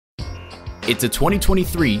It's a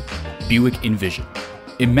 2023 Buick Envision.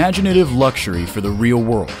 Imaginative luxury for the real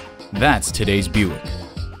world. That's today's Buick.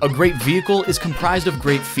 A great vehicle is comprised of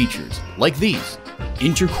great features, like these: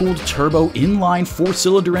 intercooled turbo inline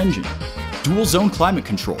 4-cylinder engine, dual zone climate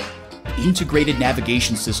control, integrated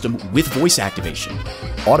navigation system with voice activation,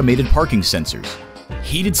 automated parking sensors,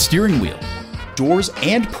 heated steering wheel, doors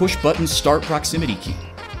and push-button start proximity key,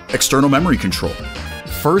 external memory control,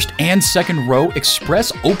 first and second row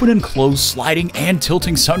express open and close sliding and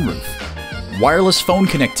tilting sunroof, wireless phone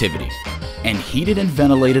connectivity, and heated and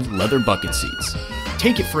ventilated leather bucket seats.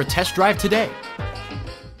 Take it for a test drive today.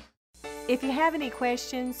 If you have any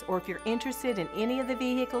questions or if you're interested in any of the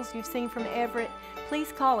vehicles you've seen from Everett,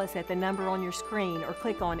 please call us at the number on your screen or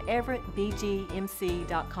click on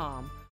everettbgmc.com.